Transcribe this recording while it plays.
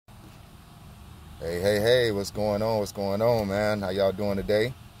Hey, hey, hey, what's going on? What's going on, man? How y'all doing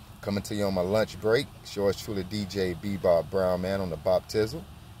today? Coming to you on my lunch break. Yours truly, DJ Bebop Brown, man, on the Boptizzle.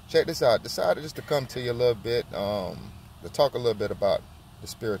 Check this out. Decided just to come to you a little bit, to talk a little bit about the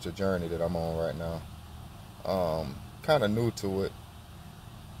spiritual journey that I'm on right now. Kind of new to it.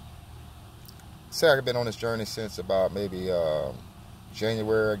 Say I've been on this journey since about maybe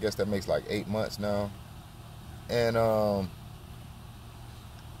January. I guess that makes like 8 months now. And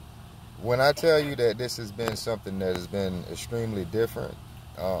when I tell you that this has been something that has been extremely different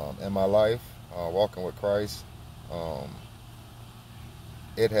in my life, walking with Christ,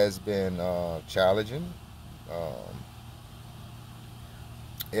 it has been challenging. Um,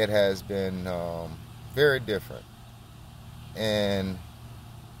 it has been very different. And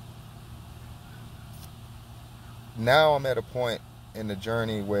now I'm at a point in the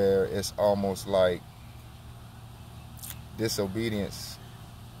journey where it's almost like disobedience.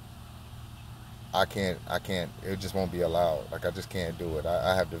 I can't, it just won't be allowed. Like, I just can't do it.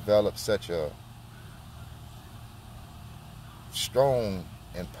 I have developed such a strong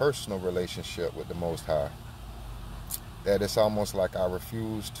and personal relationship with the Most High that it's almost like I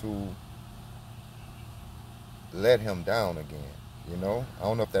refuse to let him down again. You know? I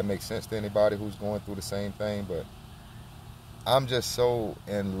don't know if that makes sense to anybody who's going through the same thing, but I'm just so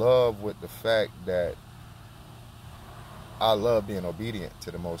in love with the fact that I love being obedient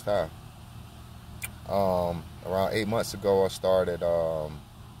to the Most High. Around 8 months ago, I started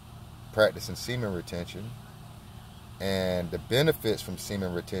practicing semen retention, and the benefits from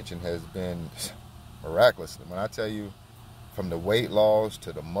semen retention has been miraculous. When I tell you, from the weight loss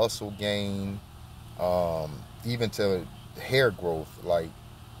to the muscle gain, even to hair growth, like,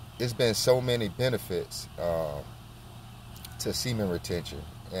 it's been so many benefits to semen retention,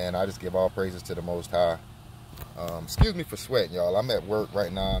 and I just give all praises to the Most High. Excuse me for sweating, y'all. I'm at work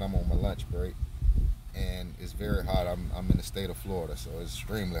right now, and I'm on my lunch break. And it's very hot. I'm in the state of Florida, so it's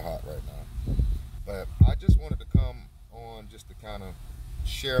extremely hot right now. But I just wanted to come on just to kind of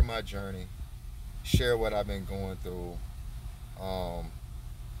share my journey, share what I've been going through.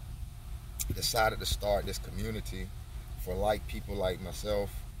 Decided to start this community for people like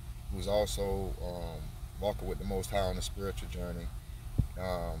myself, who's also walking with the Most High on a spiritual journey.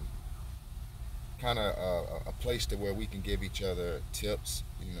 Kind of a place to where we can give each other tips,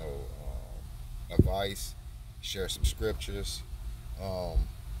 advice, share some scriptures,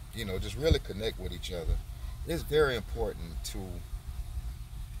 just really connect with each other. It's very important to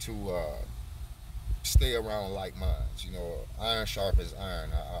stay around like minds. Iron sharpens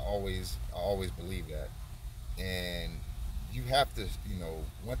iron. I always believe that. And you have to,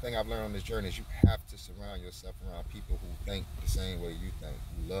 one thing I've learned on this journey is you have to surround yourself around people who think the same way you think,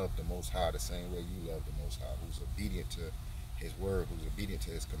 who love the Most High the same way you love the Most High, who's obedient to his word, who's obedient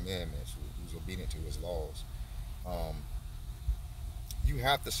to his commandments, who's obedient to his laws. You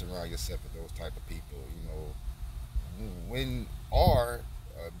have to surround yourself with those type of people.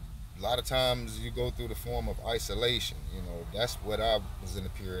 A lot of times you go through the form of isolation. That's what I was in a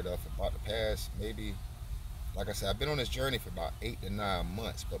period of about the past, maybe, like I said, I've been on this journey for about 8 to 9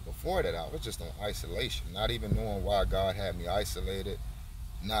 months. But before that, I was just on isolation, not even knowing why God had me isolated,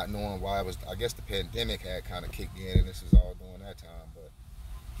 not knowing why I guess the pandemic had kind of kicked in, and this was all during that time. But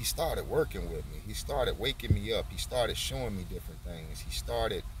he started working with me. He started waking me up. He started showing me different things. He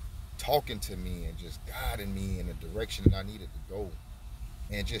started talking to me and just guiding me in the direction that I needed to go,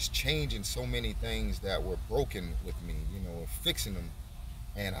 and just changing so many things that were broken with me, and fixing them.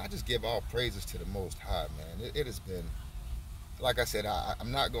 And I just give all praises to the Most High, man. It has been, like I said, I'm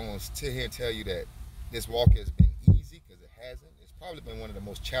not going to sit here and tell you that this walk has been easy, because it hasn't. It's probably been one of the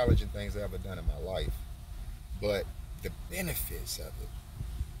most challenging things I've ever done in my life. But the benefits of it,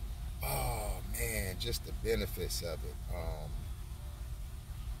 oh man, just the benefits of it.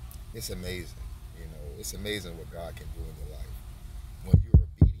 It's amazing. It's amazing what God can do in your life. When you're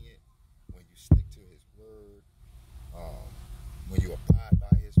obedient, when you stick to his word, when you abide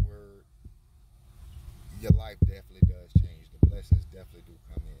by his word, your life definitely does change. The blessings definitely do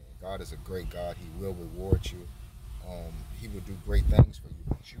come in. God is a great God. He will reward you. He will do great things for you,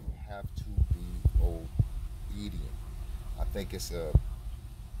 but you have to be obedient. I think it's a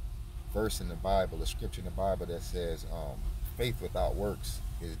verse in the Bible, a scripture in the Bible that says, faith without works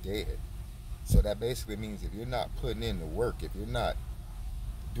is dead. So that basically means if you're not putting in the work, if you're not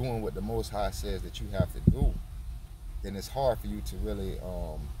doing what the Most High says that you have to do, then it's hard for you to really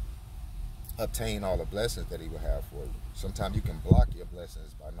obtain all the blessings that he will have for you. Sometimes you can block your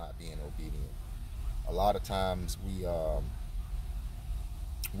blessings by not being obedient. A lot of times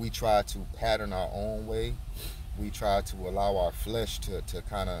we try to pattern our own way. We try to allow our flesh to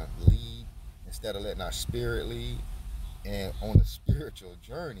kind of lead instead of letting our spirit lead. And on the spiritual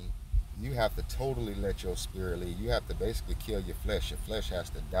journey, you have to totally let your spirit lead. You have to basically kill your flesh. Your flesh has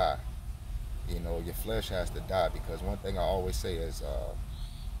to die. You know, your flesh has to die, because one thing I always say is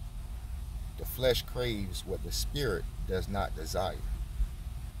the flesh craves what the spirit does not desire.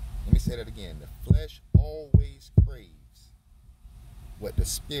 Let me say that again. The flesh always craves what the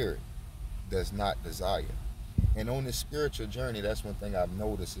spirit does not desire. And on this spiritual journey, that's one thing I've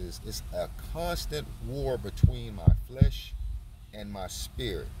noticed is it's a constant war between my flesh and my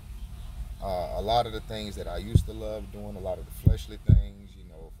spirit. A lot of the things that I used to love doing, a lot of the fleshly things, you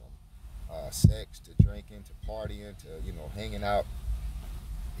know, from sex to drinking to partying to, you know, hanging out,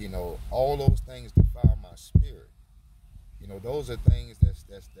 you know, all those things defile my spirit. You know, those are things that's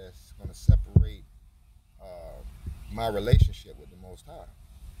going to separate uh, my relationship with the Most High.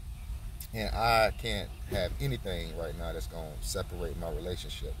 And I can't have anything right now that's going to separate my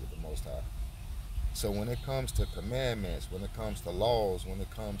relationship with the Most High. So when it comes to commandments, when it comes to laws, when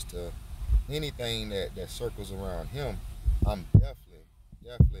it comes to anything that circles around Him, I'm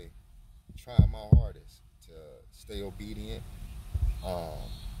definitely trying my hardest to stay obedient, um,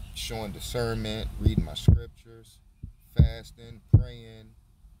 showing discernment, reading my scriptures, fasting, praying,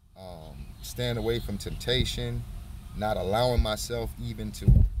 staying away from temptation, not allowing myself even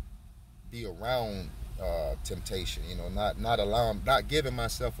to be around temptation. You know, not giving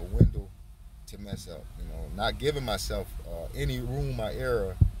myself a window to mess up. You know, not giving myself any room or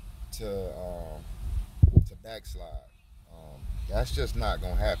error to backslide. That's just not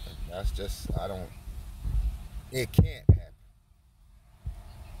gonna happen. That's just I don't. It can't happen.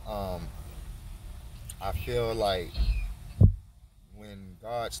 Um, I feel like when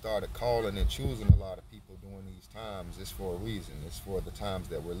God started calling and choosing a lot of people during these times, it's for a reason. It's for the times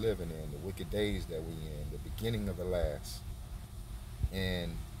that we're living in, the wicked days that we're in, the beginning of the last.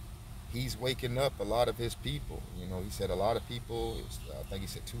 And He's waking up a lot of His people. You know, He said a lot of people, I think He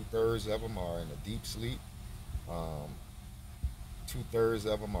said 2/3 of them are in a deep sleep. Um, 2/3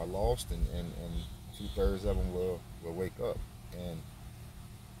 of them are lost, and 2/3 of them will wake up. And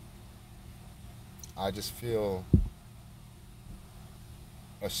I just feel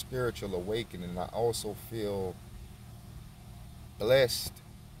a spiritual awakening. I also feel blessed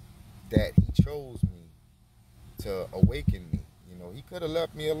that He chose me to awaken me. You know, He could have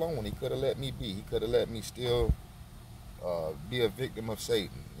left me alone. He could have let me be. He could have let me still be a victim of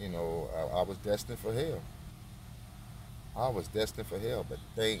Satan. You know, I was destined for hell. I was destined for hell. But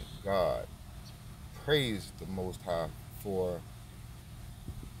thank God, praise the Most High for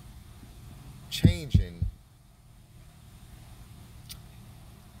changing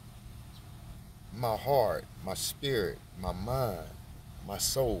my heart, my spirit, my mind, my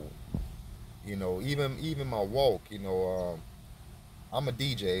soul. You know, even my walk. You know, I'm a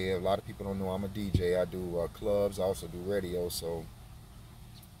DJ. A lot of people don't know I'm a DJ. I do clubs. I also do radio. So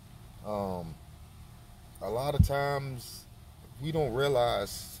um, a lot of times we don't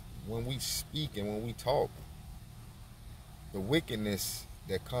realize when we speak and when we talk the wickedness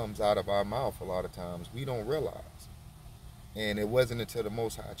that comes out of our mouth. A lot of times we don't realize. And it wasn't until the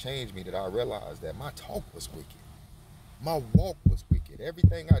Most High changed me that I realized that my talk was wicked. My walk was wicked.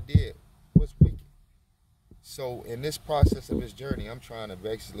 Everything I did was wicked. So in this process of this journey, I'm trying to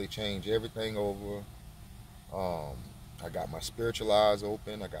basically change everything over. Um, I got my spiritual eyes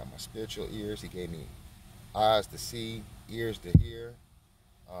open. I got my spiritual ears. He gave me eyes to see, ears to hear,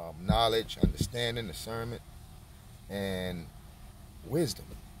 knowledge, understanding, discernment, and wisdom.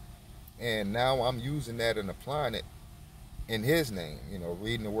 And now I'm using that and applying it in His name. You know,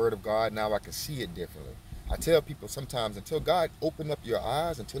 reading the Word of God. Now I can see it differently. I tell people sometimes, until God open up your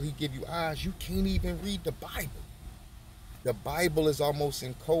eyes, until He give you eyes, you can't even read the Bible. The Bible is almost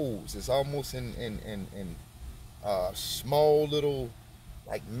in codes. It's almost in small little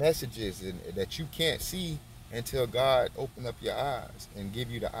like messages that you can't see until God open up your eyes and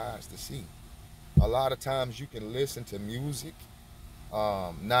give you the eyes to see. A lot of times you can listen to music,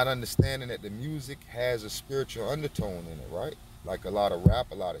 not understanding that the music has a spiritual undertone in it, right? Like a lot of rap,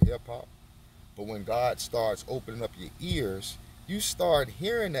 a lot of hip hop. But when God starts opening up your ears, you start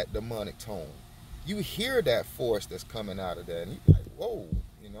hearing that demonic tone. You hear that force that's coming out of that, and you're like, whoa,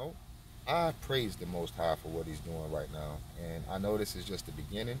 you know. I praise the Most High for what He's doing right now, and I know this is just the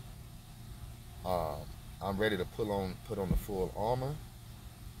beginning. Um, I'm ready to put on the full armor.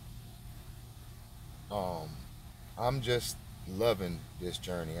 Um, I'm just loving this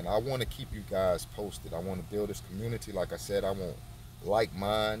journey, and I want to keep you guys posted. I want to build this community. Like I said, I want like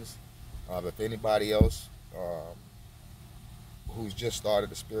minds. If anybody else who's just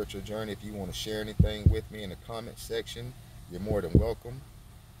started a spiritual journey, if you want to share anything with me in the comment section, you're more than welcome.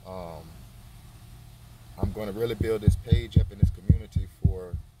 Um, I'm going to really build this page up in this community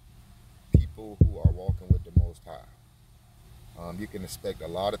for people who are walking with the Most High. You can expect a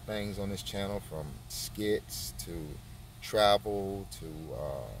lot of things on this channel, from skits to travel to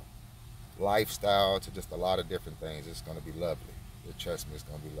lifestyle to just a lot of different things. It's going to be lovely. Trust me, it's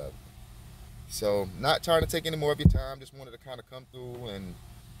going to be lovely. So, not trying to take any more of your time. Just wanted to kind of come through and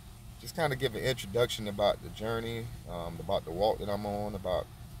just kind of give an introduction about the journey, about the walk that I'm on. About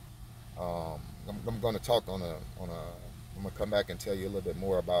I'm going to talk on a. I'm going to come back and tell you a little bit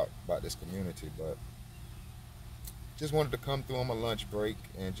more about this community, but just wanted to come through on my lunch break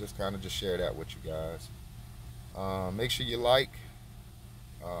and just kind of just share that with you guys. Make sure you like,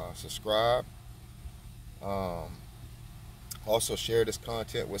 subscribe, also share this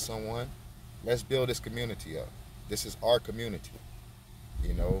content with someone. Let's build this community up. This is our community.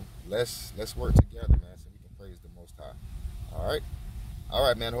 You know, let's work together, man, so we can praise the Most High. All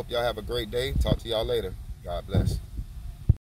right, man. Hope y'all have a great day. Talk to y'all later. God bless.